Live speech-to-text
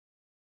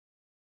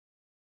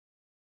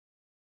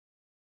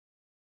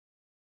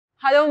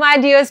Hello my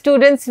dear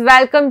students,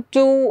 welcome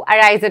to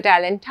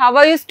AriserTalent. How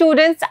are you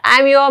students? I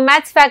am your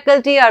maths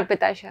faculty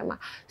Arpita Sharma.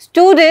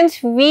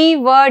 Students, we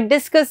were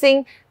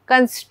discussing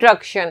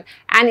construction,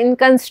 and in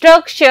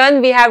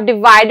construction we have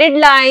divided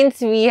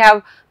lines, we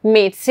have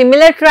made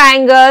similar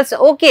triangles,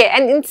 okay,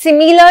 and in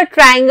similar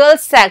triangle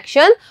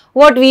section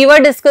what we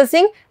were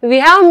discussing, we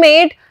have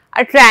made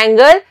a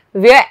triangle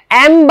where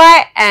m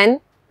by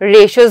n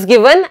ratio is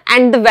given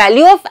and the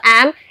value of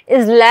m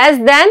is less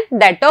than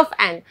that of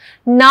n.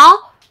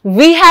 Now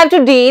we have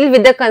to deal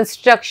with the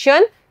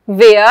construction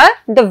where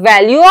the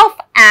value of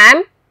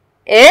m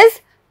is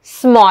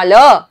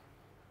smaller,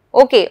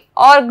 okay,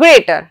 or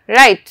greater,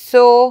 right?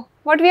 So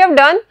what we have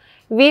done,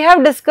 we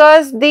have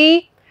discussed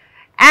the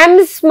m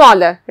is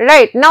smaller,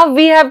 right? Now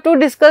we have to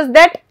discuss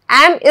that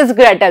m is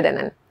greater than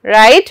n,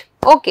 right?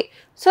 Okay,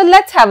 so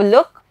let's have a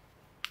look.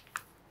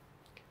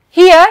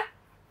 Here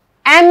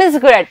m is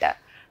greater.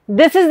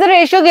 This is the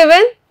ratio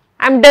given.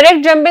 I am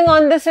direct jumping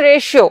on this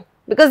ratio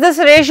because this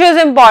ratio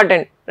is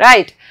important,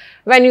 right,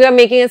 when you are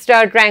making a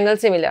triangle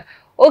similar.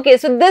 Okay,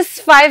 so this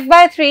 5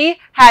 by 3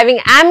 having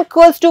m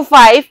equals to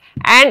 5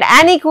 and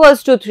n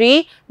equals to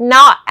 3.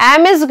 Now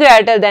m is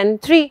greater than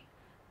 3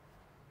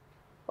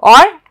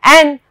 or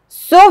n.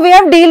 So we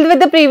have dealt with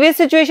the previous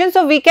situation,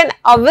 so we can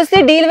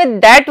obviously deal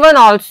with that one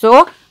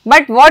also.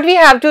 But what we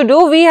have to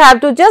do, we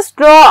have to just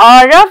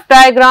draw a rough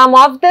diagram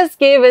of this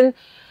given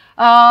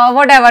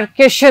whatever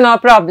question or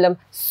problem.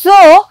 So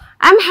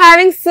I am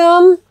having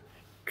some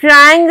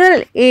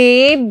triangle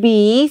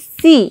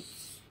ABC.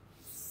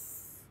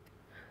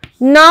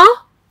 Now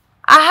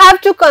I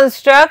have to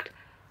construct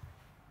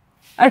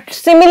a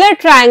similar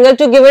triangle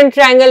to given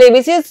triangle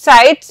ABC,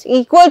 sides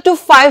equal to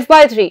 5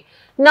 by 3.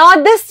 Now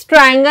this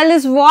triangle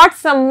is what,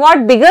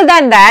 somewhat bigger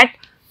than that,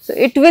 so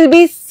it will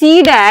be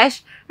C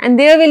dash and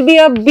there will be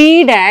a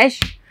B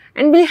dash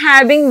and we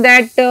having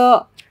that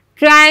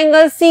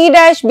triangle C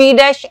dash B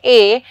dash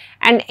A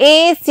and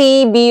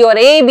ACB or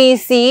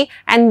ABC,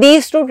 and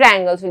these two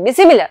triangles will be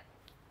similar.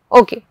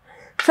 Okay,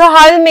 so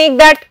how will make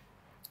that?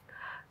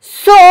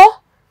 So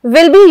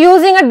we'll be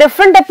using a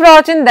different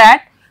approach in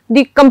that.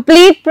 The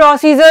complete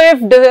procedure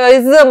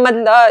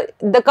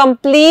the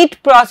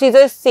complete procedure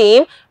is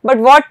same, but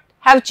what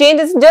have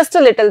changed is just a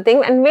little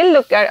thing, and we'll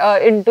look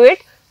at into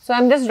it. So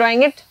I'm just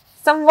drawing it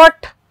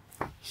somewhat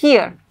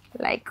here,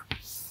 like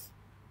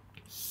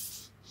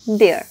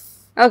there.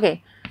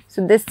 Okay,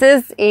 so this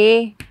is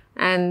A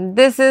and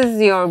this is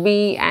your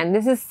B and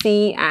this is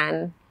C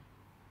and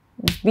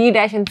B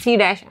dash and C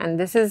dash, and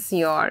this is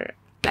your,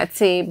 let's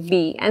say,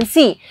 B and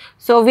C.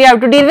 So we have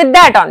to deal with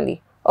that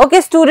only. Okay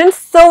students,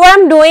 so what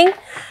I'm doing,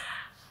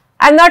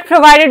 I'm not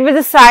provided with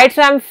a side,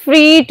 so I'm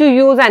free to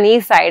use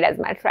any side as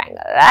my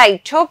triangle,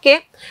 right?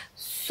 Okay,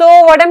 so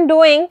what I'm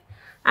doing,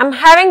 I'm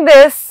having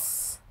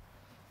this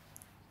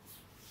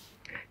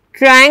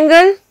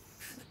triangle.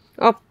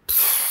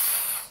 Oops.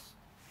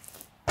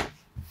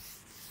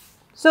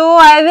 So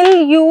I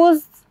will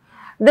use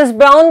this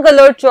brown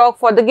colored chalk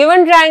for the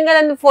given triangle,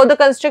 and for the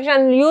construction I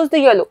will use the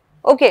yellow.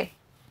 Okay.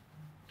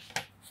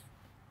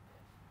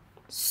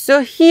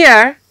 So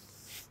here,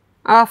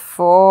 it's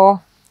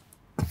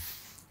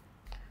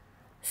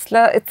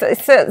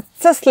a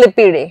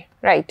slippy day,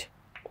 right?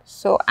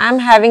 So I am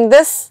having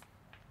this,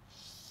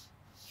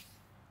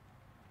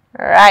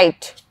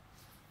 right?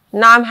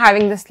 Now I am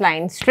having this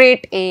line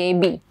straight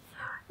AB,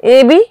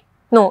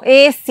 no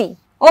AC.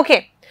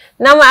 Okay.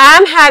 Now I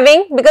am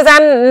having, because I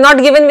am not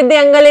given with the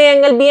angle A,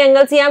 angle B,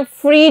 angle C, I am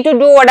free to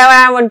do whatever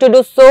I want to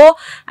do. So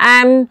I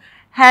am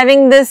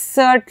having this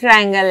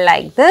triangle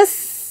like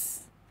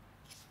this.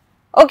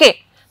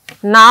 Okay.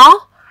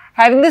 Now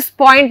having this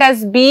point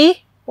as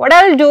B, what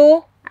I will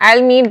do, I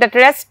will meet that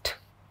rest.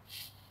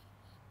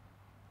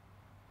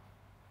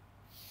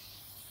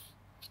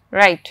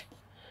 Right.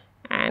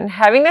 And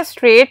having a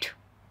straight.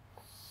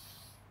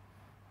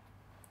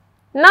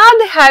 Now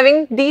they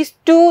having these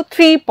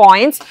 3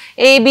 points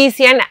A, B,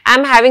 C, and I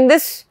am having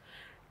this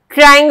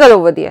triangle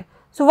over there.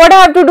 So what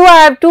I have to do,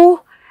 I have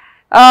to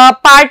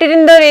part it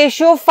in the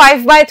ratio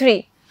 5 by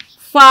 3.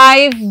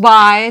 5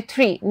 by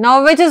 3.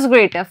 Now which is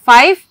greater?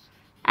 5,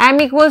 m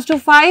equals to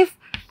 5,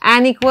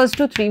 n equals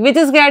to 3. Which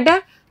is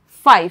greater?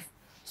 5.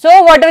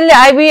 So what will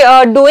I be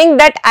doing,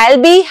 that I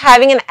will be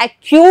having an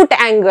acute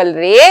angle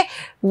ray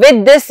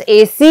with this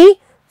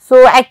AC.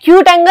 So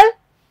acute angle,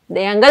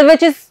 the angle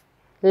which is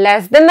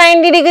less than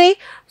 90 degree.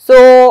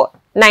 So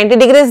 90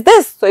 degree is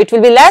this, so it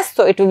will be less,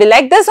 so it will be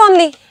like this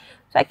only.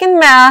 So I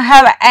can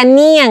have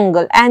any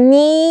angle,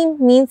 any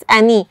means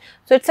any.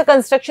 So it's a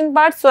construction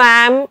part, so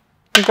I am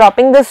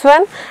dropping this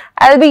one.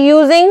 I will be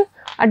using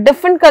a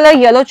different color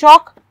yellow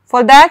chalk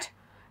for that,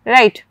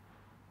 right?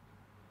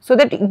 So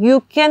that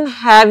you can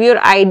have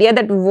your idea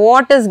that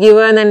what is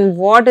given and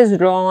what is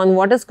drawn,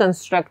 what is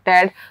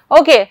constructed.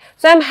 Okay,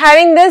 so I am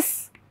having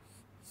this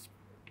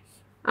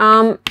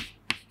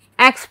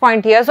X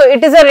point here. So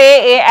it is a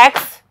ray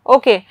AX.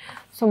 Okay,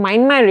 so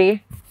mind my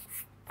ray.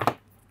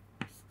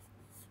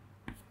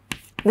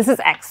 This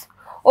is X.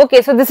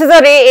 Okay, so this is a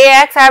ray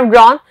AX I have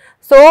drawn.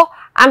 So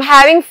I am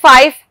having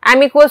 5, I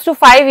am equals to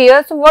 5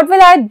 here. So what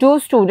will I do,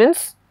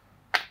 students?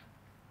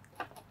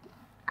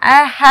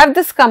 I have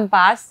this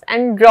compass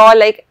and draw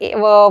like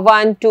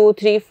 1, 2,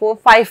 3, 4,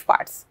 5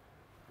 parts.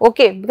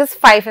 Okay, because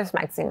 5 is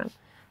maximum.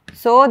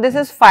 So this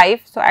is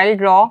 5. So I will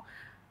draw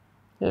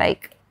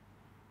like,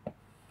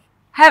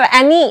 have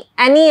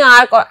any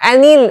arc or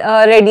any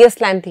radius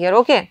length here.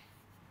 Okay.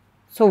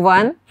 So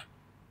 1,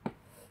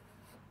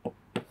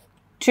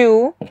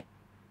 2,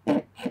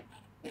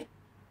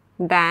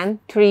 then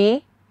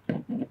 3,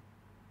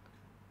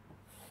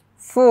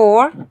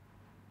 4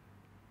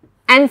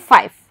 and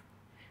 5.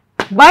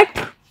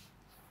 But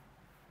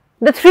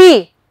the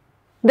 3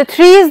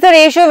 is the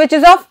ratio which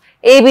is of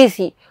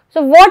ABC.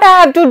 So what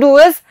I have to do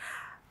is,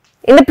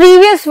 in the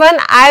previous one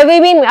I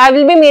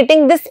will be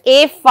meeting this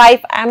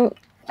A5.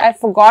 I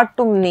forgot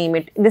to name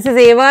it. This is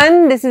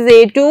A1, this is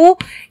A2,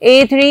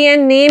 A3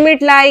 and name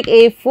it like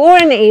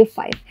A4 and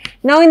A5.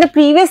 Now in the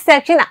previous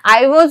section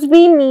I was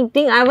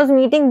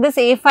meeting this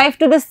A5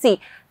 to the C.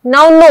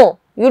 Now no,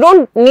 you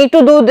don't need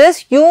to do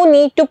this. You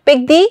need to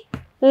pick the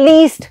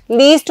least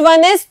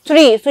one is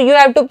 3. So you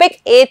have to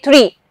pick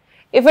A3.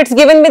 If it's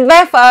given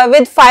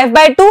with 5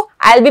 by 2,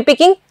 I'll be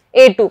picking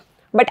A2.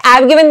 But I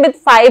have given with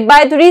 5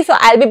 by 3, so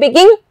I'll be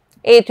picking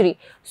A3.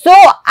 So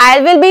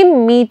I will be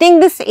meeting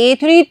this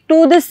A3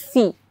 to this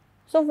C.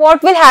 So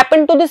what will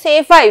happen to this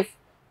A5?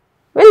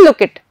 We'll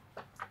look it.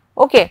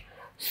 Okay.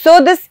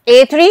 So this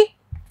A3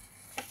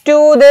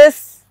 to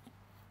this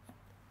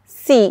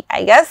C,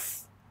 I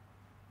guess.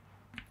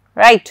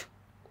 Right.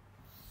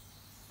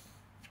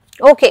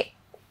 Okay.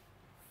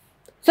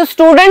 So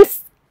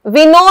students,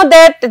 we know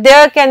that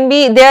there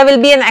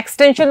will be an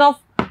extension of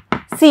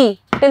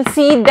C till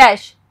C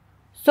dash.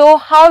 So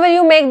how will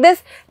you make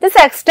this? Just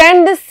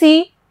extend this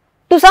C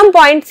to some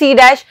point C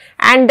dash,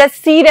 and that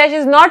C dash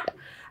is not,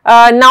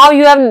 now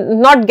you have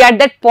not get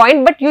that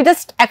point, but you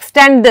just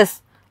extend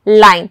this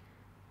line.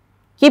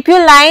 Keep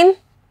your line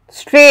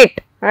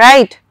straight,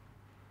 right?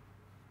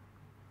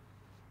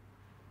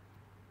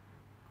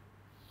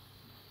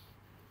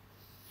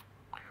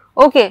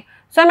 Okay.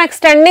 So I am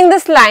extending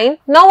this line.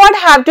 Now what I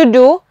have to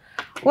do,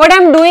 what I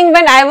am doing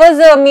when I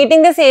was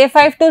meeting this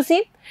A5 to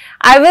C,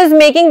 I was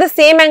making the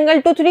same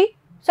angle to 3.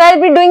 So I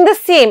will be doing the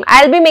same.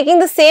 I will be making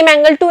the same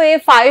angle to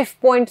A5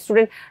 point,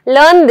 student.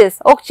 Learn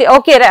this.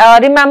 Okay,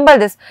 remember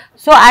this.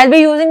 So I will be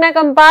using my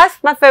compass,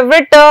 my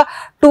favorite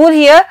tool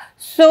here.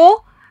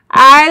 So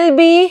I will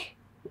be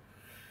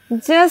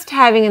just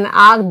having an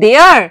arc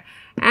there,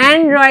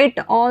 and right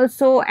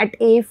also at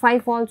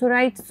A5 also,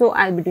 right? So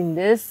I will be doing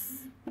this.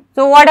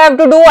 So what I have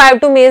to do, I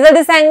have to measure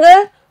this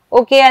angle.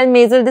 Okay, I will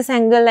measure this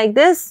angle like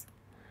this,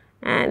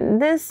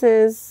 and this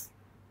is,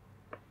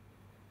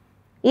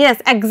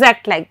 yes,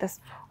 exact like this.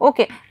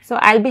 Okay, so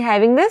I will be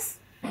having this.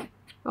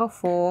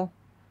 Oh,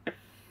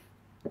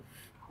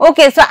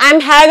 okay, so I am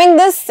having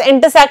this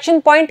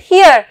intersection point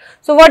here.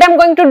 So what I am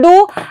going to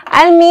do,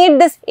 I will meet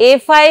this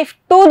A5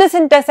 to this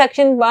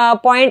intersection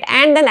point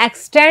and then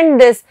extend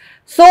this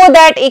so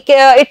that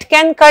it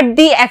can cut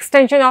the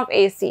extension of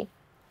AC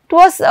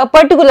towards a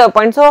particular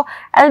point. So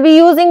I will be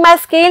using my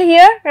scale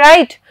here,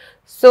 right?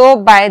 So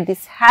by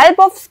this help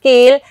of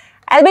scale,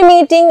 I will be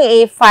meeting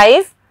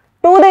A5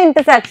 to the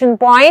intersection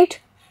point,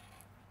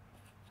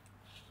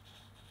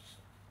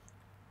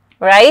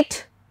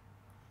 right?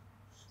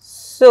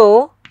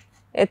 So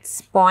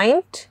its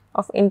point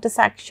of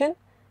intersection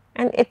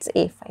and it's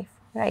A5,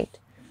 right?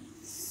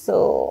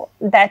 So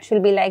that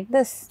will be like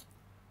this.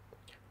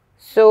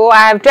 So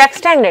I have to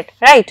extend it,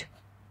 right?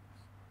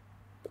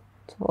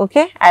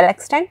 Okay, I'll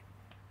extend.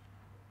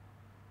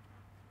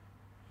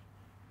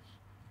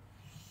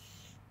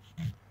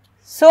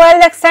 So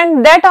I'll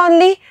extend that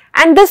only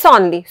and this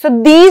only.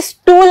 So these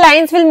two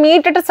lines will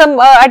meet at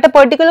a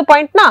particular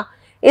point now,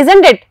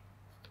 isn't it?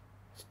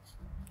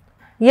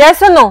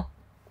 Yes or no?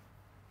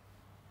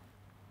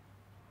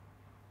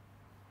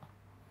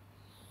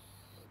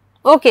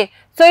 Okay,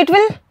 so it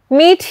will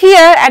meet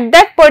here at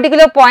that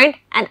particular point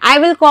and I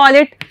will call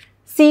it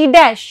C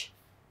dash,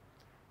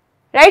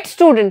 right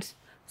students?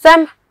 So I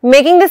am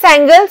making this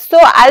angle, so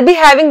I will be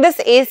having this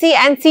AC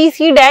and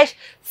CC dash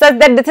such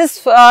that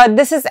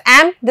this is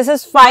M, this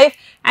is 5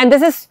 and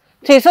this is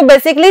 3. So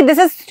basically this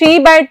is 3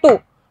 by 2,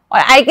 or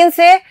I can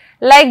say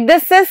like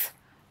this is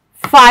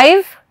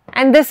 5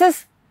 and this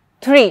is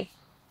 3.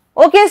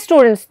 Okay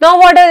students, now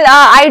what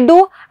I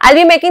do, I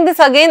will be making this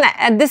again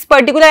at this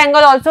particular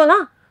angle also,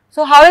 na?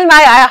 So how will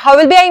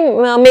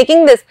I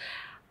making this?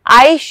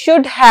 I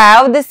should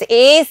have this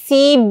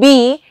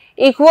ACB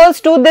equals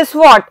to this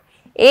what?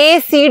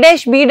 AC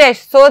dash B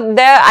dash. So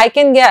there I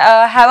can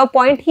have a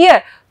point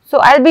here. So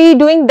I'll be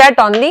doing that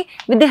only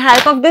with the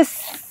help of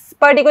this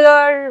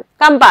particular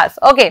compass.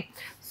 Okay.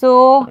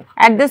 So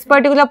at this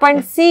particular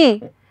point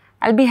C,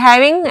 I'll be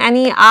having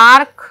any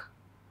arc.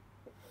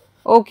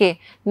 Okay.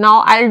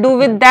 Now I'll do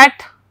with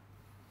that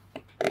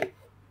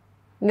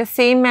in the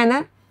same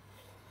manner.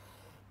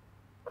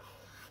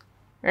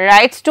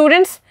 Right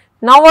students.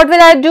 Now what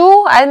will I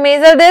do? I'll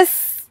measure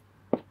this.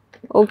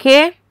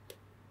 Okay.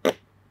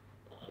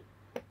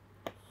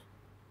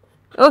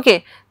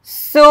 Okay,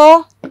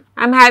 so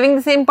I'm having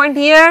the same point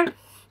here.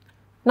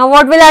 Now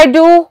what will I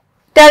do?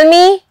 Tell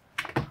me,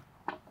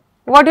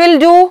 what will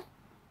do?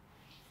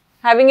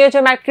 Having your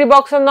geometry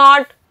box or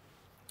not?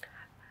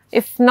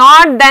 If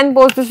not, then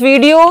pause this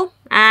video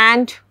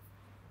and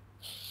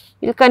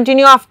we'll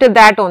continue after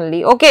that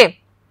only. Okay.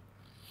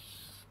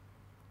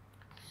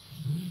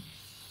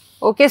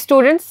 Okay,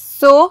 students.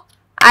 So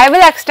I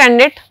will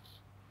extend it.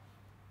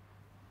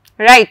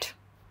 Right.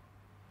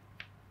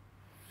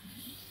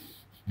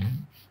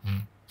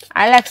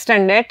 I'll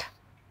extend it.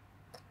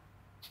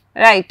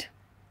 Right.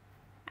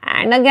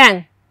 And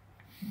again.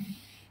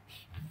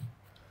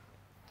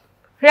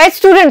 Right,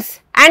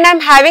 students. And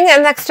I'm having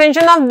an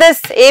extension of this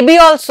AB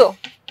also.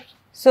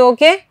 So,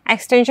 okay,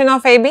 extension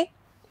of AB.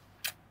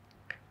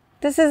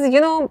 This is,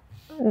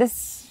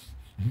 this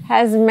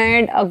has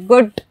made a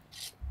good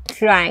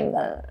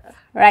triangle,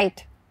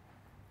 right?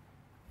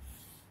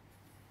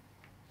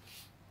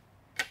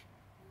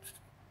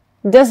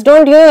 Just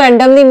don't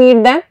randomly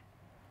meet them.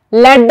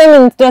 Let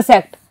them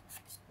intersect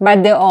by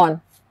their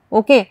own.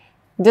 Okay,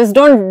 just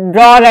don't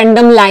draw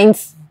random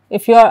lines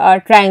if your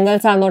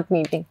triangles are not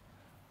meeting.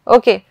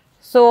 Okay,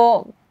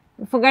 so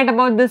forget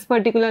about this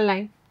particular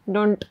line.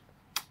 Don't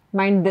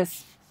mind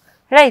this.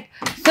 Right.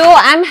 So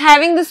I'm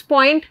having this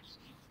point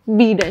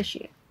B dash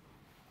here.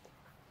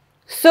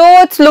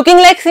 So it's looking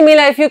like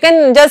similar. If you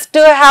can just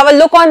have a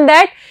look on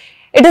that,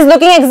 it is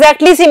looking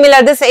exactly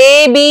similar. This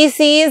A, B,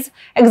 C is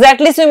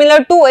exactly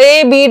similar to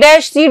A, B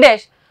dash, C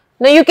dash.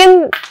 Now you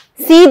can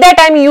see that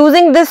I'm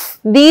using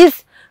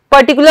these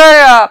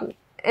particular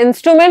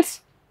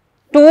instruments,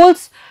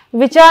 tools,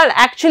 which are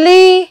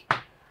actually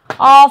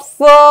of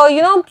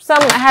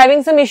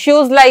having some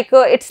issues like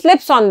it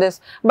slips on this,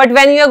 but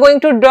when you are going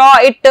to draw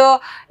it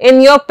in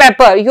your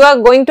paper, you are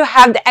going to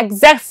have the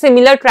exact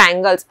similar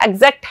triangles,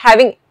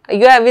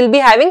 will be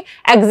having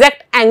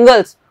exact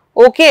angles.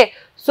 Okay,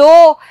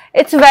 so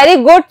it's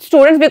very good,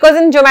 students, because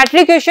in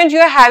geometry questions you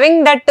are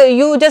having that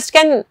you just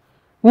can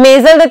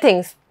measure the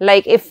things,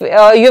 like if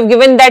you've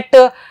given that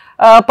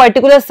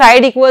particular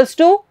side equals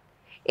to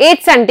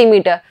 8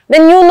 centimeter,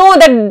 then you know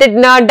that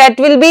that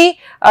will be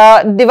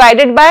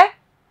divided by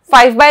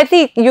 5 by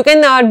 3. You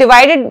can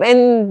divide it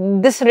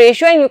in this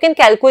ratio and you can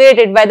calculate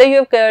it whether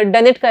you have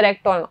done it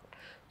correct or not.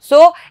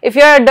 So if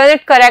you have done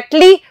it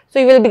correctly, so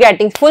you will be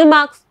getting full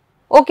marks.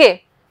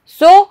 Okay.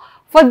 So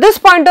for this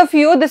point of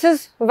view, this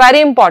is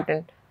very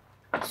important.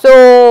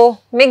 So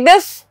make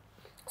this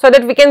so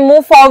that we can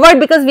move forward,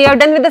 because we have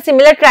done with the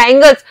similar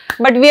triangles,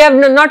 but we have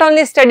not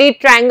only studied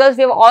triangles,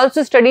 we have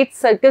also studied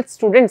circles,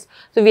 students.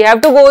 So we have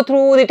to go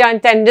through the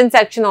tangent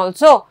section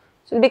also.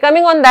 So we'll be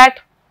coming on that.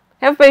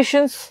 Have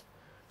patience.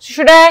 So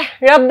should I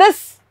rub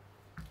this?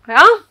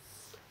 Yeah?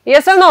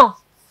 Yes or no?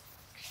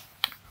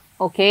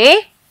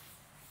 Okay.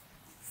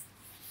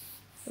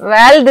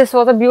 Well, this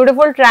was a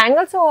beautiful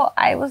triangle, so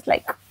I was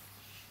like,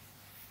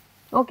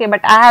 okay, but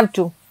I have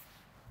to.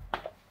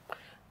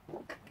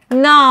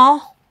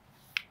 Now,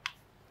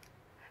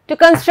 to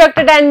construct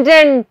a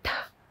tangent,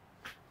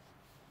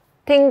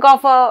 think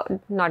of a,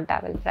 not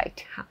devil,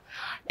 right?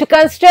 To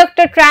construct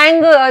a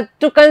triangle,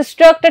 to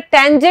construct a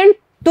tangent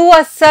to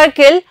a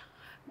circle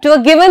to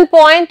a given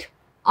point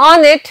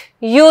on it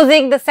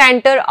using the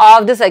center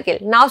of the circle.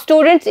 Now,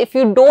 students, if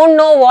you don't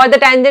know what the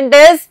tangent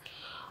is,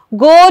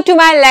 go to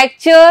my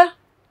lecture,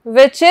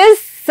 which is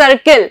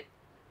circle.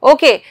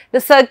 Okay,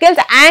 the circles,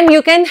 and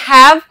you can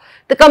have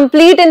the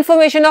complete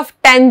information of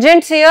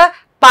tangents here,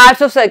 parts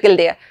of circle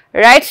there,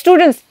 right,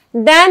 students?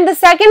 Then the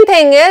second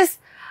thing is,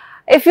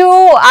 if you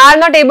are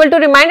not able to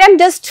remind, I'm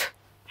just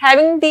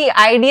having the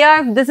idea,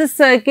 if this is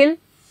circle,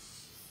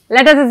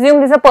 let us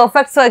assume this is a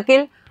perfect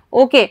circle.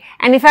 Okay,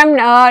 and if I'm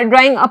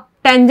drawing a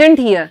tangent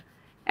here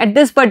at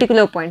this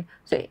particular point,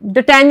 so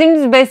the tangent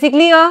is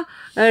basically a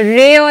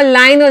ray or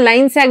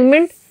line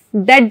segment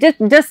that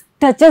just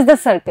touches the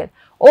circle.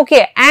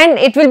 Okay, and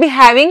it will be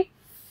having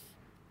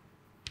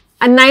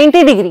a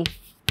 90 degree.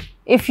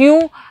 If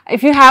you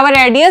have a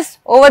radius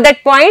over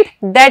that point,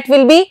 that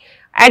will be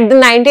at the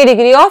 90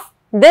 degree of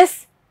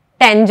this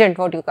tangent,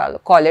 what you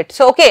call it.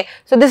 So okay,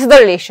 so this is the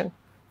relation.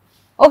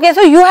 Okay,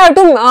 so you have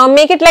to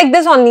make it like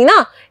this only,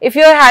 na? If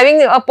you are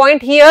having a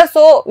point here,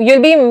 so you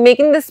will be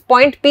making this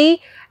point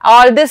P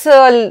or this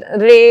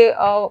ray,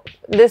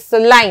 this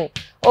line.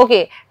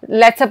 Okay,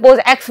 let's suppose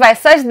XY,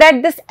 such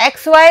that this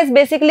XY is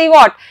basically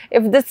what?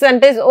 If this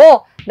center is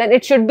O, then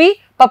it should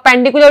be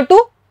perpendicular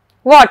to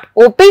what?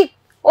 OP.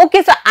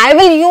 Okay, so I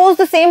will use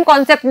the same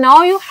concept.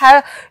 Now you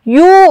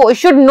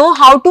should know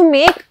how to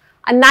make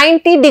a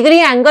 90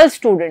 degree angle,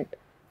 student.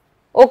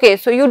 Okay,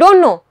 so you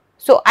don't know.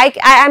 So I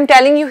am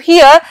telling you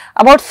here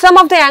about some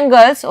of the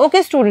angles.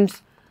 Okay,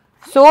 students.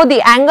 So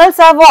the angles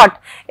are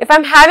what? If I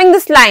am having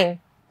this line,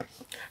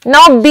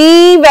 now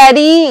be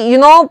very,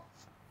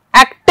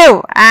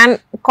 active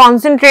and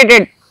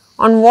concentrated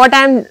on what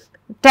I am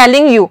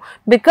telling you,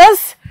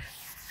 because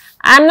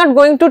I am not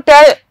going to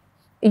tell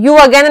you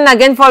again and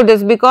again for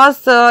this,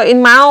 because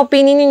in my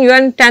opinion you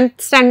are in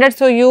 10th standard,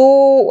 so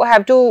you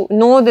have to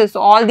know this,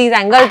 all these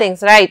angle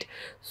things, right?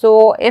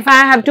 So if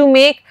I have to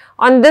make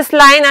on this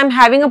line, I am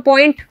having a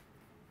point,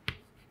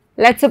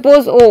 let's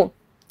suppose O,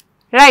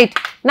 right?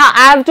 Now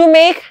I have to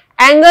make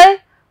angle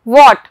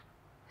what?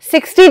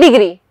 60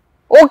 degree.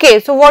 Okay,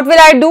 so what will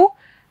I do?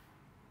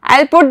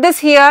 I'll put this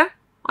here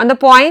on the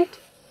point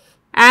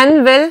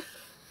and will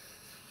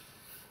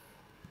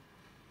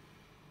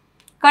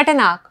cut an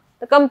arc,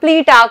 the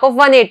complete arc of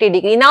 180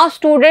 degree. Now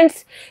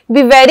students,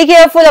 be very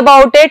careful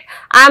about it.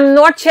 I am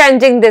not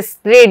changing this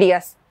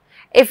radius.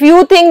 If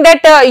you think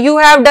that you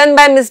have done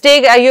by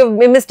mistake, you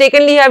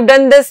mistakenly have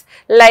done this,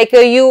 like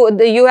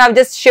you have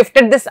just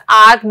shifted this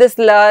arc,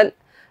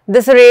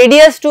 this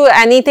radius to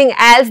anything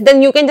else,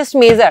 then you can just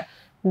measure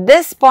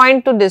this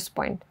point to this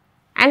point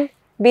and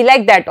be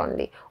like that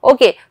only.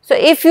 Okay, so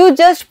if you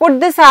just put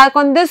this arc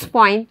on this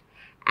point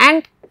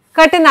and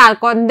cut an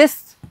arc on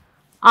this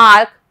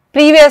arc,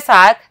 previous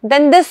arc,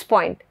 then this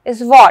point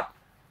is what?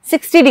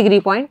 60 degree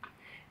point.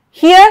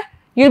 Here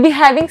you will be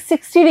having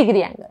 60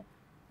 degree angle.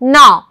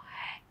 Now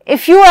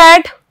if you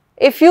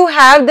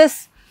have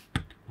this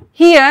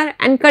here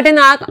and cut an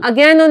arc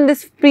again on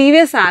this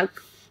previous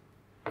arc,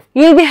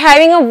 you will be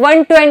having a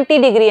 120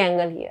 degree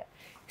angle here.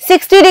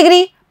 60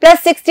 degree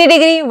plus 60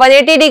 degree,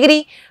 180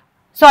 degree,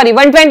 sorry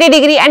 120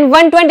 degree, and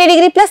 120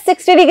 degree plus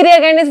 60 degree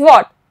again is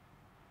what?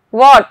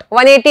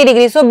 180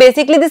 degree. So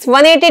basically this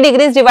 180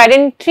 degree is divided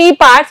in 3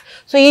 parts.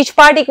 So each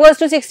part equals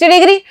to 60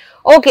 degree.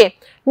 Okay.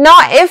 Now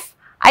if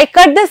I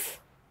cut this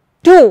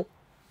 2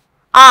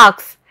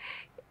 arcs,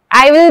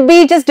 I will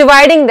be just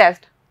dividing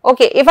that.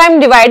 Okay. If I am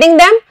dividing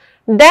them,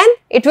 then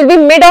it will be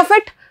mid of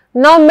it.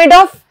 Now mid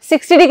of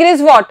 60 degree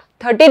is what?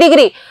 30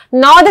 degree.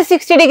 Now the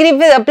 60 degree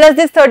plus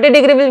this 30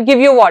 degree will give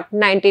you what?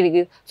 90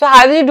 degrees. So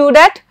how will you do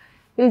that?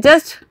 You will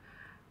just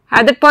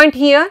have that point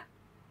here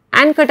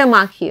and cut a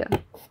mark here,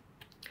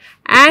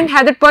 and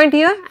have that point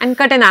here and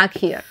cut an arc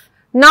here.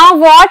 Now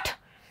what?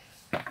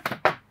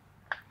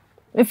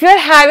 If you are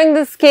having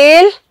the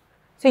scale,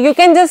 so you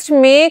can just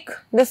make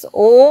this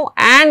O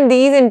and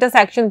these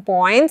intersection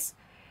points.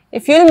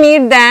 If you will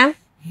meet them,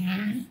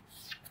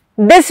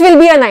 this will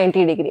be a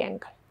 90 degree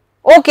angle.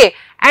 Okay,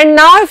 and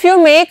now if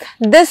you make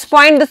this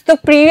point, this the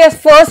previous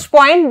first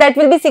point, that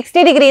will be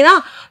 60 degree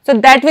now. So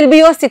that will be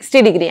your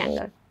 60 degree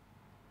angle.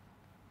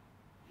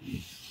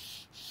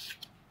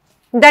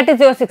 That is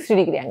your 60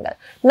 degree angle.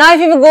 Now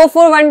if you go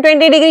for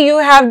 120 degree, you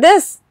have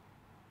this.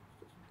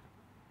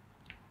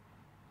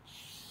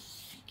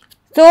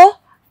 So,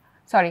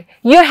 sorry,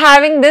 you are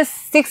having this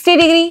 60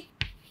 degree,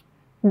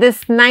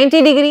 this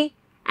 90 degree,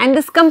 and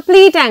this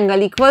complete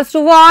angle equals to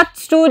what,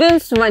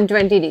 students?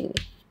 120 degree.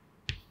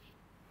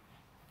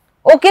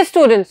 Okay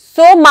students,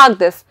 so mark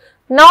this.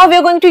 Now we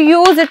are going to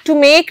use it to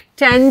make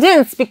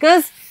tangents,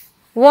 because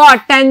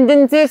what?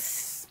 Tangents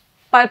is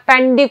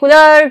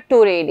perpendicular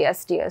to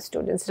radius, dear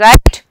students,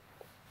 right?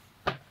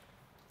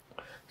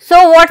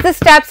 So what the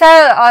steps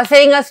are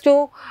saying us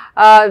to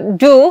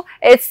do,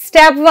 it's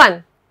step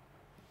 1.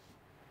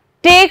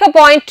 Take a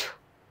point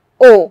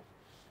O,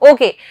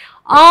 okay,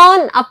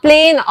 on a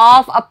plane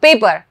of a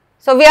paper.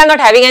 So we are not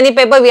having any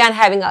paper, we are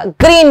having a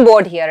green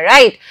board here,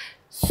 right?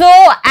 So,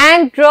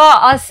 and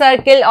draw a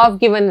circle of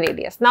given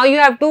radius. Now you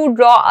have to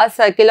draw a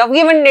circle of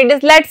given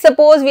radius. Let's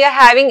suppose we are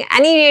having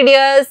any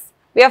radius,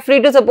 we are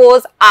free to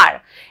suppose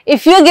R.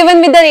 If you are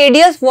given with the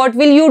radius, what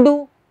will you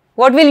do?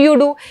 What will you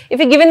do? If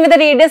you are given with the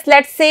radius,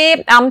 let's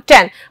say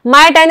 10.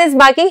 My 10 is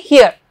marking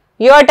here.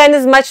 Your 10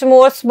 is much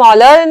more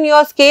smaller in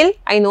your scale,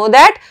 I know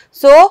that.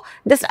 So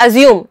just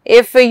assume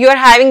if you are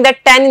having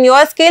that 10 in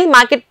your scale,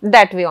 mark it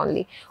that way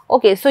only.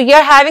 Okay, so you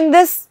are having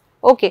this.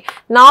 Okay,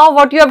 now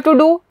what you have to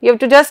do? You have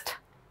to just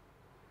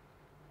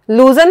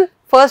loosen,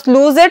 first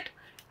lose it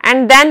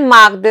and then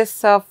mark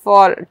this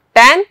for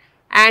 10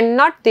 and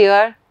not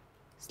there,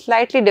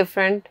 slightly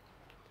different.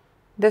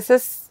 This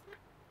is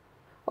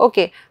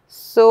okay.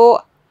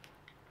 So,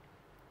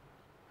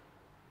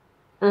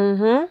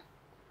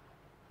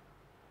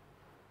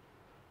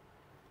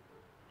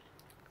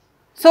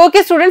 So,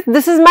 okay students,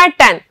 this is my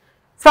 10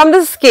 from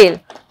the scale.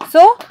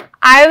 So,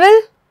 I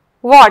will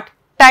what?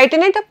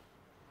 Tighten it up.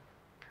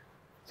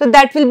 So,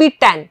 that will be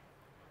 10.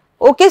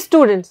 Okay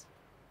students,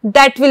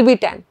 that will be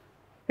 10.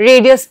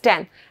 Radius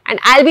 10. And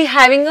I will be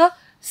having a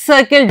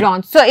circle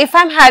drawn. So, if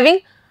I am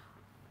having,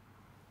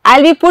 I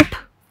will be put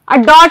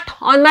a dot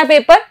on my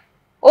paper.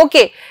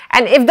 Okay.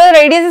 And if the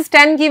radius is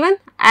 10 given,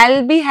 I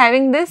will be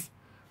having this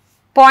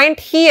point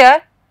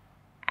here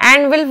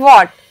and will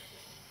what?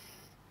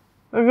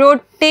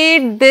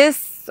 Rotate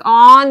this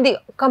on the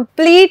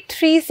complete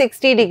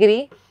 360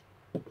 degree,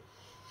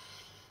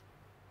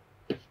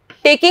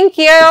 taking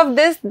care of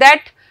this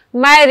that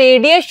my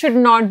radius should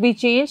not be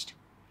changed,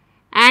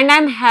 and I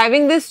am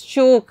having this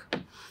choke,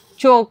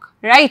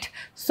 right.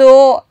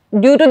 So,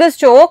 due to this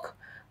choke,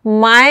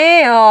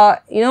 my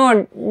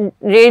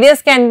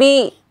radius can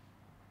be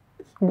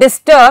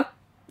disturbed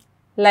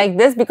like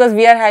this, because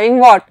we are having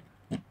what?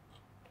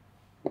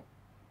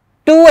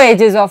 2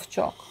 edges of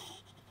chalk.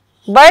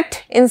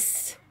 But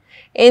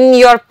in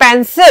your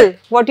pencil,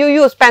 what you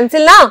use?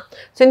 Pencil now.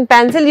 So in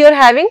pencil you are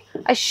having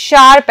a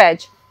sharp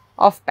edge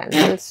of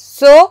pencils.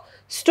 So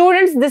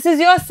students, this is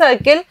your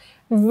circle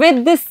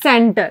with this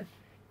center.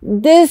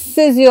 This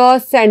is your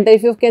center.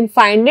 If you can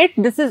find it,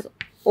 this is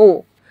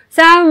O.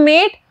 So I have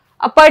made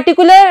a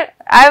particular,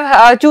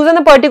 I have chosen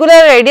a particular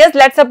radius,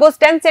 let's suppose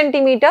 10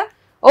 centimeter.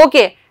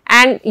 Okay,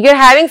 and you're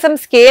having some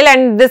scale,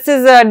 and this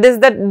is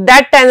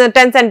that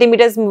 10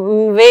 centimeters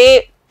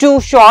way too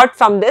short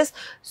from this.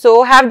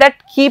 So have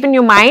that keep in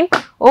your mind.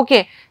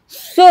 Okay,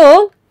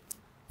 so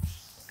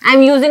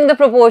I'm using the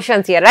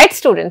proportions here, right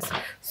students?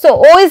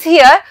 So O is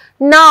here.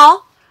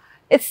 Now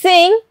it's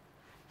saying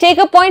take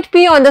a point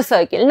P on the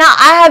circle. Now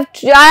I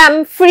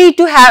am free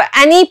to have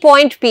any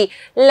point P.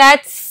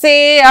 Let's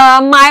say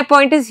my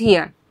point is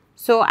here.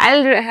 So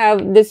I'll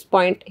have this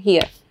point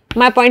here.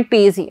 My point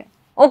P is here.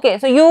 Okay,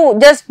 so you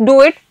just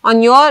do it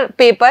on your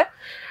paper.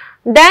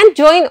 Then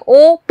join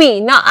OP.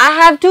 Now I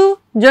have to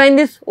join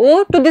this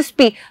O to this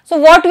P. So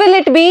what will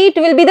it be? It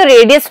will be the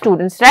radius,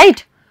 students,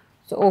 right?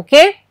 So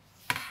okay.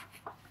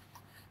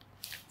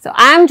 So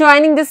I am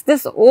joining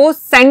this O,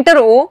 center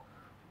O,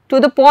 to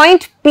the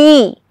point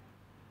P.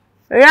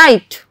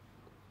 Right.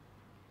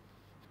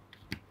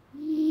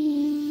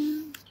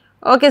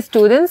 Okay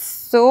students,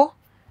 so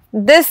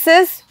this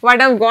is what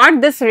I've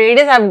got, this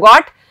radius I've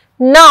got.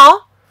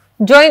 Now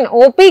join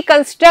OP,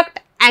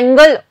 construct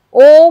angle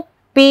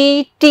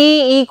OPT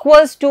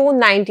equals to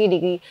 90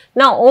 degree.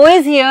 Now O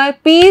is here,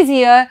 P is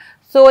here,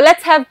 so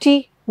let's have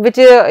T, which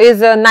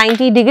is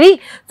 90 degree.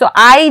 So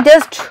I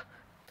just,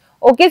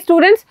 okay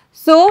students,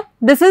 so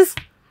this is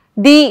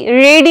the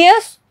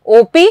radius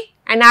OP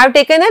and I have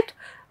taken it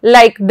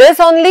like this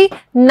only.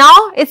 Now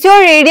it's your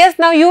radius.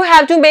 Now you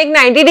have to make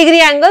 90 degree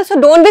angle. So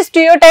don't be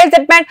stereotyped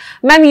that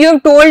ma'am you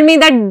have told me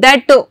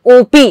that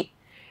OP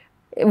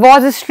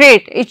was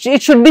straight. It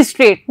should be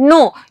straight.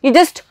 No, you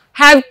just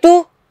have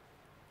to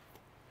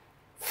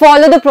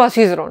follow the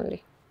procedure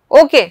only.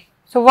 Okay.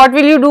 So what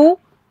will you do?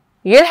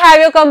 You'll have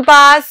your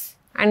compass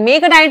and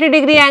make a 90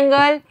 degree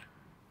angle.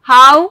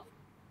 How?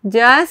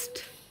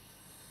 Just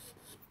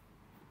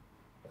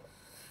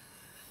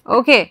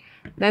okay.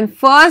 Then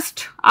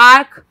first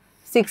arc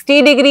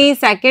 60 degree,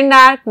 second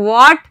arc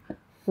what?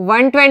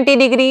 120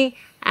 degree,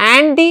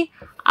 and the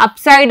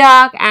upside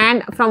arc,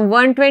 and from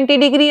 120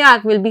 degree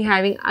arc will be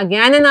having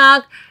again an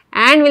arc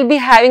and will be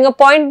having a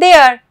point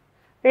there.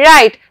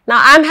 Right.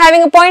 Now I am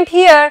having a point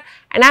here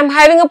and I am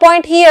having a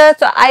point here.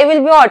 So I will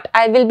be what?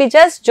 I will be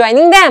just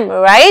joining them,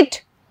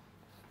 right?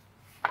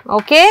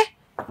 Okay.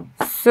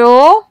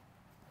 So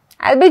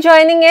I'll be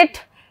joining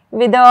it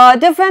with a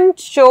different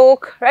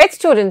stroke, right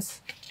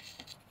students?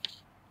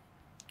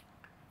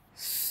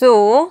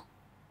 So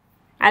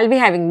I'll be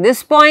having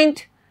this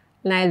point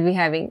and I'll be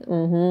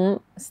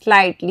having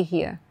slightly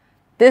here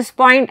this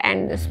point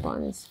and this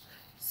point.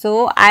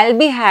 So I'll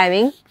be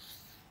having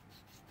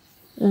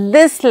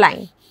this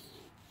line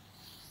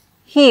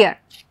here,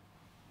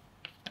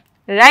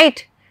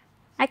 right?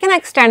 I can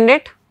extend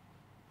it.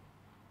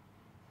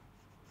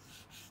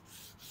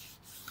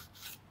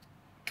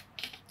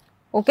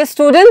 Okay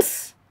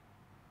students.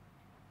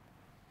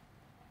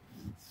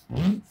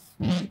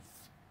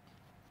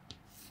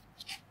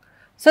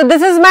 So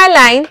this is my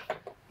line.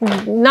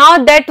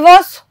 Now that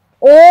was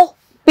O,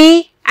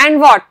 P and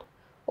what?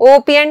 O,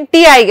 P and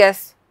T, I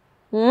guess.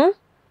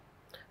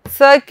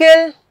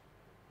 Circle,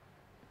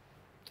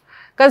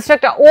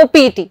 construct a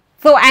OPT.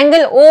 So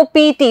angle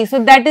OPT.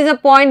 So that is a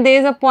point, there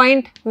is a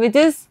point which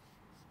is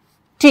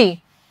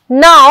T.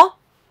 Now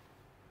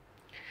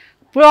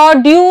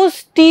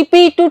produce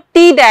TP to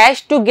T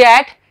dash to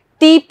get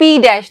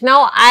TP dash.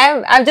 Now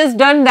I've just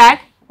done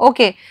that.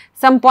 Okay,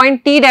 some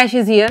point T dash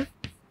is here.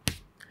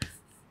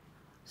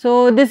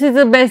 So this is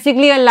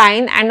basically a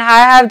line and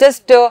I have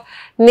just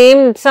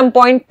named some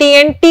point T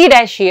and T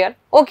dash here.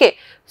 Okay.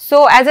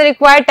 So as a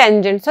required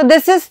tangent. So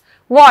this is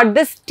what?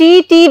 This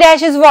T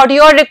dash is what?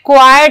 Your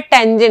required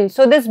tangent.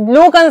 So this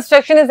blue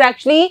construction is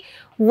actually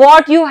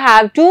what you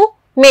have to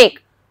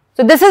make.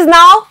 So this is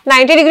now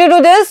 90 degree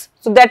to this.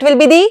 So that will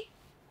be the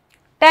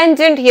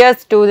tangent here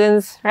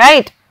students,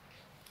 right?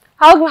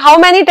 How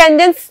many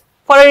tangents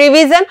for a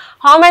revision?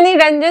 How many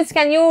tangents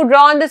can you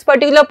draw on this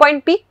particular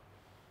point P?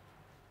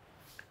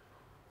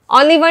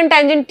 Only one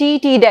tangent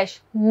T dash,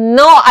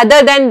 no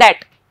other than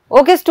that.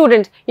 Okay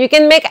students, you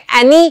can make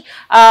any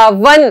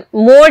one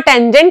more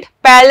tangent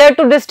parallel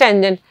to this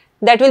tangent,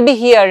 that will be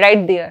here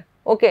right there.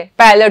 Okay,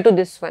 parallel to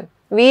this one.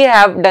 We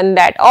have done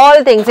that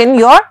all things in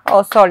your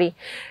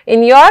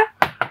in your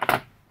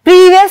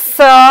previous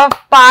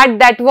part,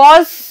 that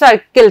was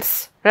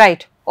circles,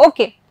 right?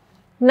 Okay,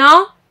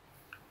 now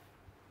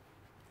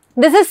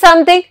this is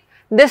something,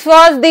 this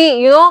was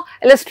the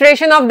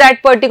illustration of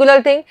that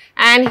particular thing,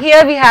 and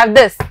here we have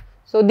this.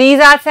 So these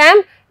are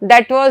some,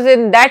 that was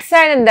in that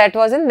side and that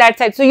was in that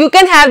side. So you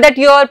can have that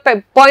your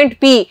point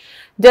P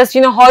just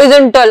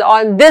horizontal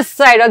on this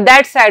side or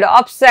that side or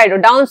upside or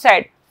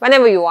downside,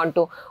 whenever you want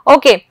to.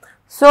 Okay,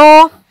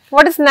 so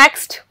what is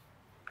next?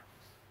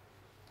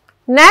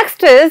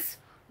 Next is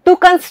to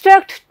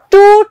construct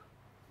two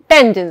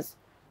tangents.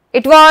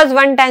 It was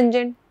one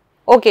tangent.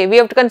 Okay, we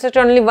have to construct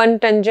only one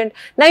tangent.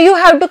 Now you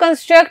have to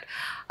construct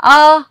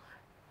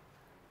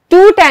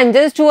two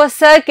tangents to a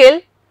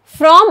circle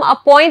from a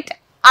point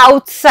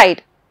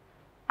outside.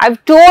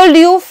 I've told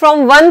you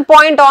from one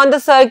point on the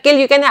circle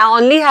you can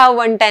only have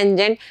one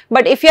tangent,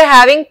 but if you're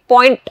having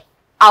point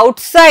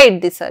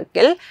outside the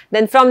circle,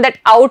 then from that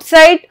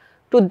outside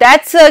to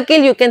that circle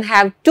you can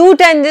have two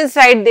tangents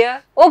right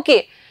there.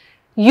 Okay,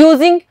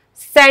 using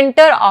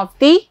center of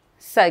the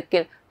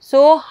circle.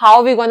 So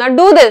how we gonna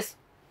do this?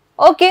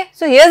 Okay,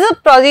 so here's a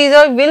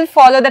procedure. We'll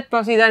follow that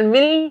procedure and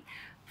we'll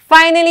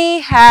finally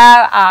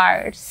have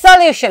our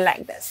solution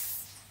like this.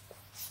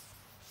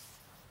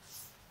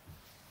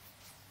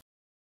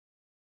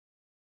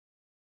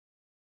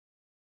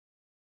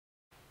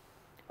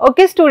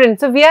 Okay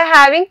students, so we are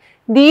having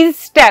these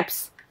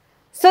steps.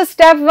 So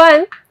step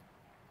 1,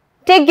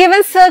 take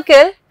given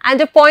circle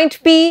and a point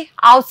P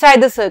outside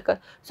the circle.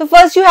 So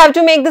first you have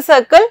to make the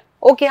circle.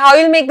 Okay, how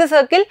you'll make the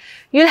circle?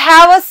 You'll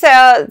have a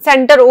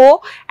center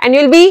O and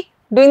you'll be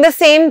doing the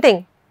same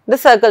thing, the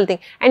circle thing,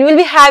 and you'll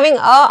be having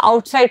a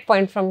outside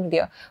point from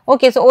there.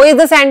 Okay, so O is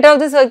the center of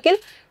the circle.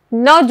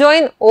 Now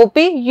join OP.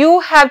 You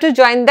have to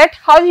join that.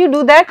 How do you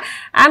do that?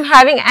 I'm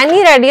having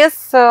any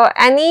radius,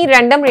 any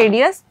random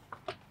radius.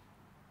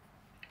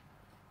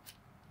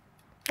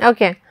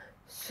 Okay,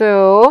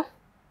 so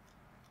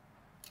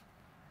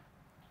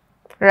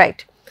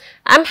right,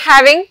 I'm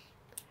having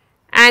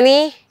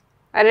any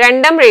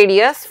random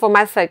radius for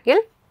my circle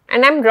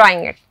and I'm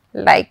drawing it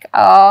like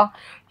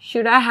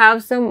should I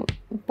have some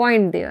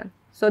point there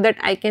so that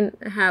I can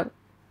have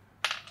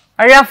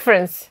a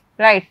reference,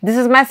 right? This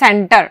is my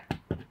center.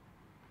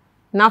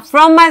 Now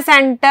from my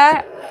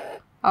center,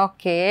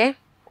 okay,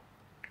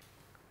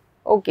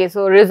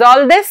 so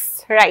resolve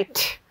this,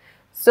 right?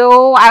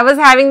 So I was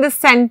having the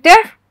center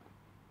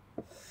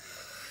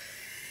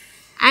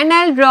and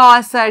I'll draw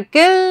a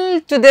circle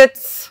to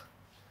this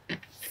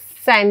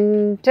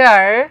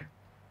center.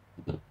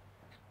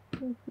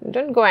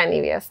 Don't go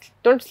anywhere,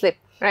 don't slip,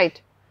 right?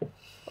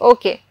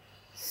 Okay,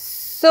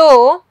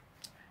 so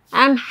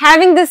I'm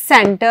having the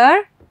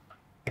center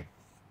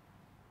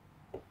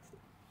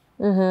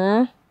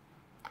and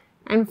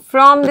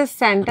from this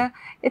center,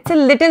 it's a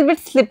little bit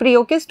slippery,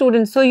 okay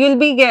students, so you'll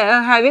be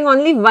having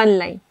only one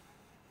line.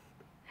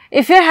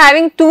 If you're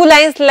having two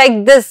lines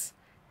like this,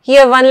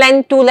 here one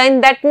line, two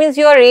line, that means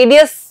your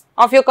radius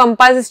of your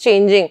compass is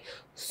changing.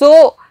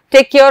 So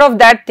take care of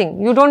that thing.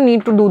 You don't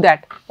need to do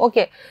that.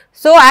 Okay.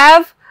 So I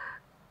have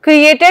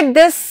created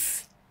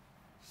this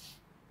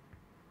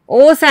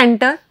O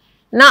center.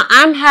 Now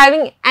I am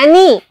having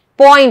any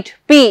point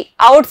P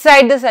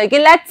outside the circle.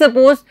 Let's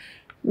suppose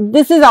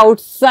this is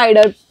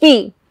outsider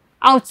P,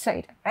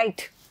 outsider,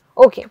 right?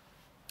 Okay.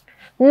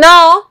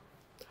 Now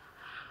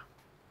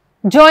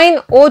join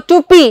O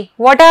to P.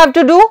 What I have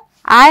to do?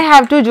 I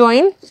have to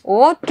join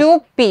O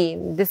to P.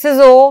 This is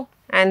O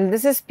and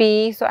this is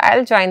P. So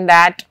I'll join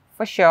that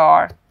for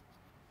sure.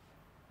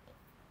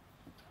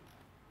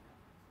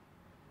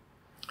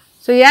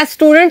 So yes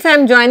students, I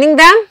am joining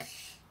them,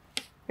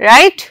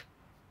 right?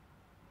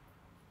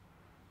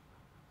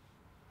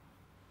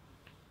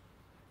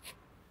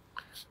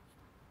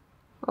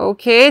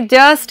 Okay,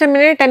 just a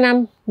minute and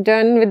I'm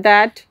done with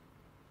that.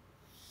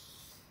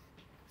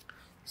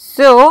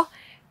 So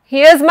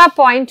here's my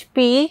point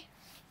P.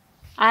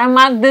 I have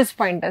marked this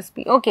point as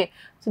P. Okay,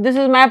 so this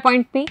is my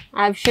point P.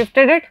 I have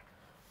shifted it.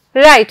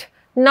 Right.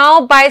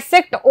 Now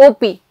bisect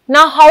OP.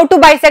 Now how to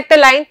bisect a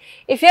line?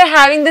 If you are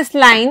having this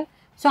line,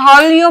 so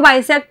how will you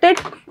bisect it?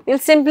 You'll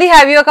simply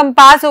have your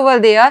compass over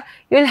there.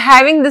 You'll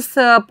having this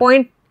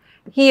point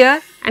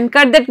here and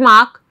cut that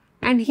mark,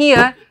 and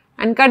here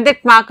and cut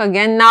that mark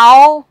again.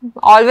 Now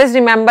always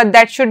remember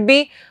that should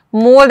be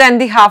more than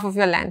the half of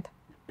your length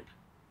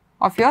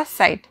of your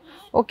side.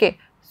 Okay,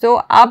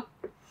 so up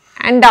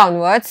and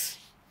downwards.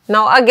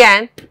 Now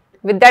again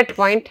with that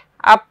point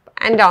up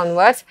and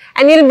downwards,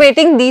 and you'll be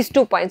meeting these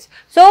 2 points.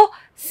 So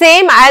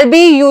same I'll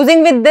be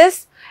using with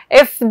this.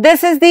 If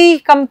this is the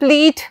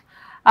complete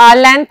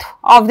length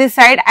of this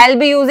side, I'll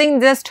be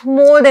using just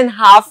more than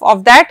half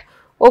of that.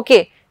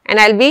 Okay, and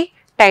I'll be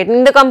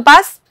tightening the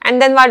compass,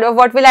 and then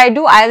what will I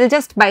do? I will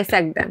just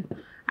bisect them.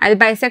 I'll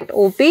bisect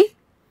OP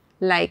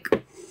like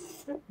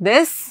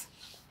this,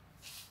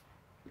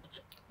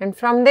 and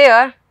from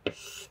there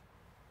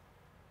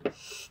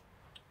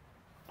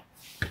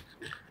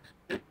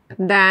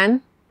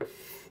then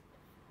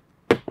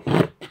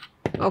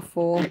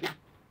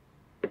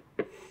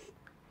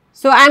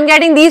so I am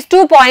getting these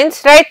 2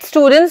 points, right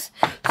students?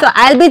 So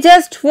I'll be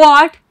just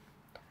what?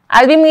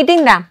 I'll be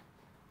meeting them.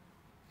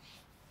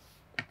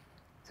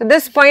 So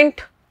this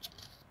point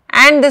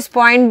and this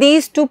point,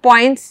 these 2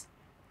 points.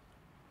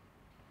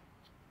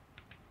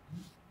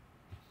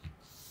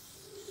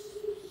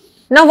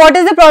 Now what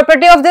is the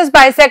property of this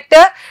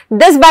bisector?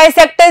 This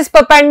bisector is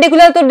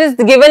perpendicular to this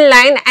given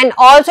line and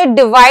also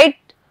divide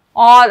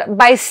or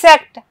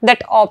bisect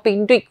that OP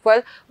into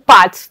equal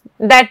parts.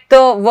 That's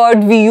the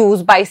word we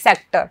use,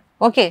 bisector.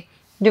 Okay,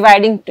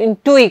 dividing in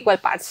 2 equal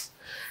parts.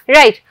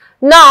 Right.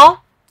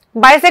 Now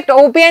bisect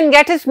OP and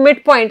get its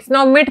midpoints.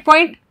 Now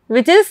midpoint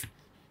which is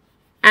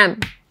M.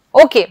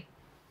 Okay.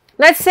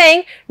 Let's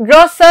saying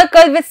draw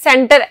circle with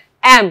center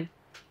M.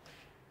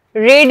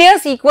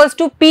 Radius equals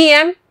to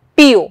PM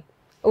PO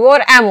or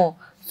MO.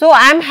 So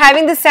I am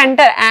having the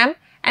center M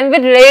and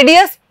with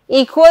radius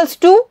equals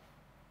to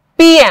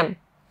PM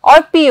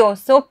or PO.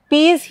 So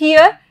P is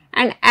here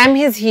and M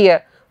is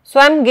here. So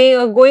I am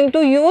going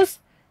to use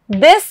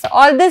this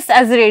or this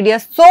as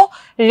radius. So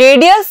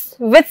radius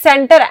with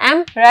center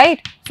M,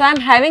 right? So I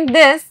am having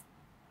this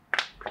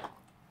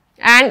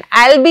and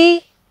I'll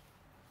be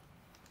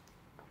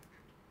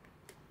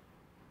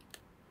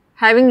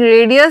having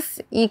radius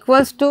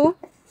equals to,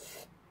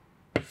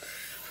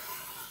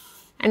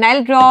 and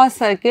I'll draw a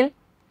circle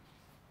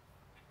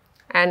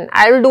and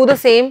I will do the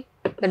same,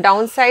 the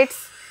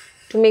downsides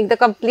to make the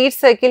complete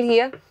circle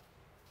here,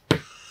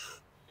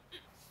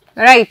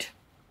 right?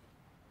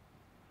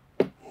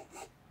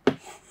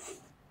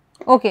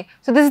 Okay,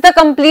 so this is the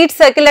complete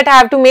circle that I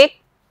have to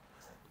make.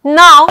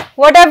 Now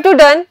what I have to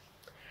done,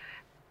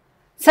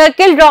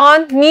 circle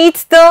drawn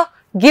meets the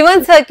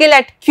given circle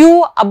at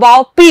Q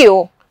above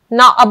PO.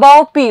 Now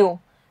above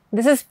PO,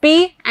 this is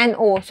P and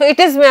O. So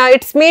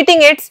it's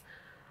meeting it's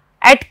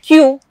at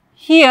Q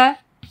here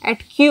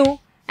at Q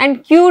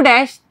and Q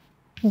dash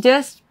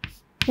just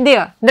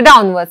there, the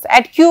downwards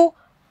at Q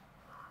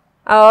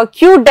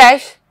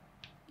dash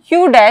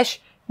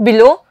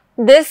below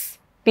this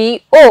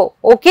PO.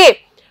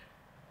 Okay.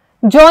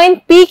 Join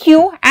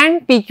PQ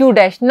and PQ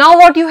dash. Now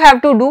what you have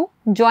to do,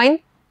 join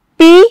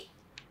P,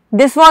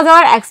 this was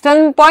our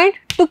external point,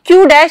 to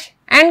Q dash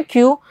and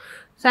Q.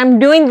 So I am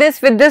doing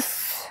this with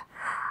this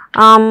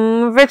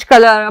which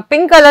color,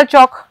 pink color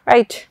chalk,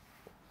 right?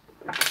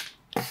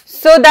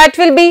 So that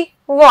will be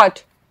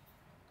what?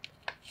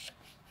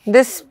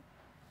 This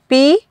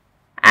P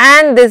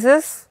and this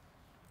is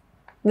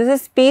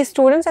P,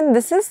 students, and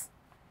this is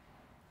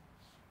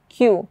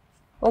Q.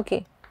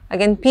 Okay,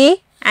 again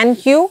P and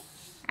Q,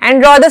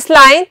 and draw this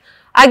line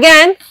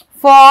again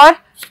for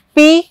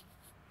P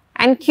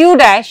and Q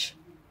dash.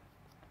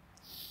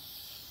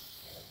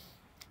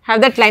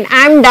 Have that line.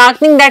 I am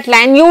darkening that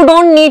line. You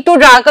don't need to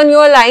darken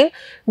your line.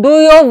 Do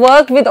your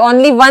work with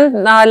only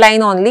one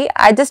line only.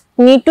 I just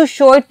need to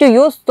show it to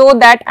you so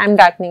that I am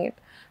darkening it.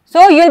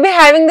 So you will be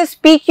having this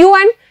PQ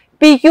and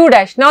PQ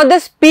dash. Now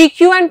this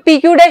PQ and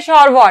PQ dash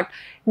are what?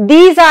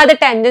 These are the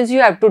tangents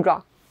you have to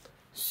draw.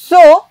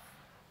 So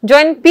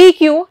join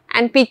PQ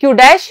and PQ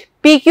dash.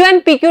 PQ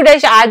and PQ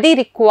dash are the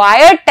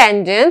required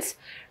tangents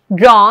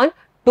drawn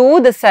to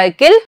the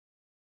circle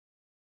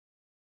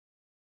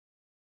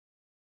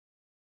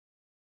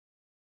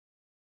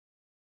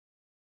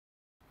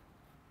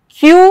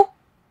Q.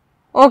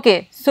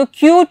 Okay, so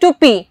Q to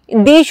P,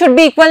 these should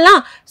be equal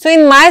now. So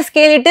in my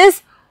scale it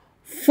is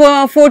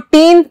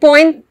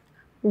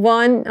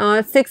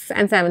 14.1, 6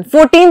 and 7,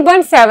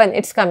 14.7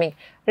 it's coming,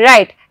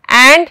 right?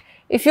 And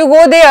if you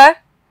go there,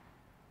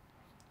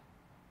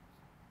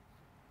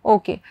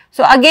 okay,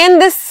 so again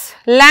this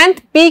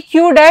length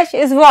PQ dash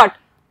is what?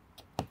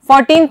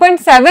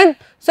 14.7.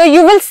 So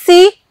you will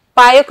see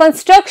by your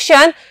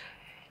construction,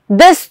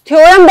 this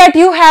theorem that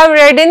you have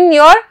read in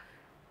your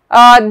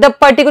the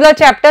particular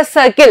chapter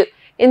circle.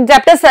 In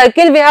chapter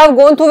circle, we have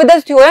gone through with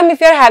this theorem.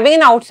 If you are having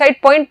an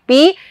outside point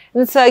P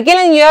in circle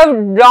and you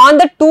have drawn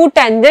the two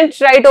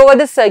tangents right over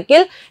the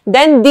circle,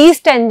 then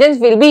these tangents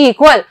will be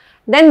equal.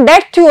 Then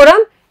that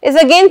theorem is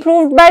again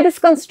proved by this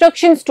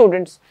construction,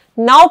 students.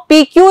 Now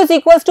PQ is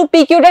equals to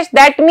PQ dash.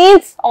 That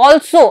means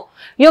also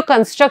your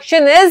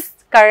construction is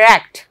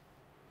correct.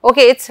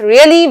 Okay, it's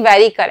really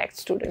very correct,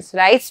 students,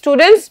 right,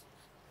 students?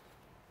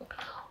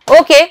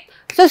 Okay,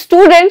 so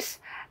students,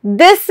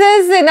 this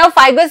is enough.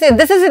 I guess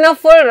this is enough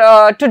for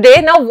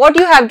today. Now what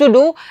you have to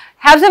do,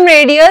 have some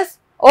radius,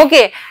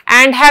 okay,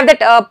 and have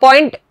that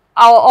point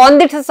on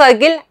this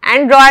circle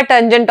and draw a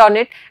tangent on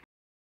it.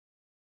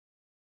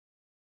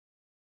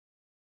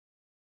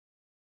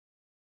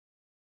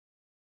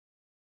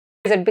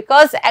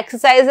 Because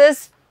exercise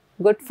is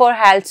good for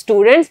health,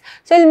 students.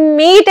 So we'll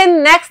meet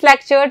in next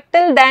lecture.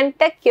 Till then,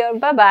 take care.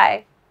 Bye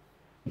bye.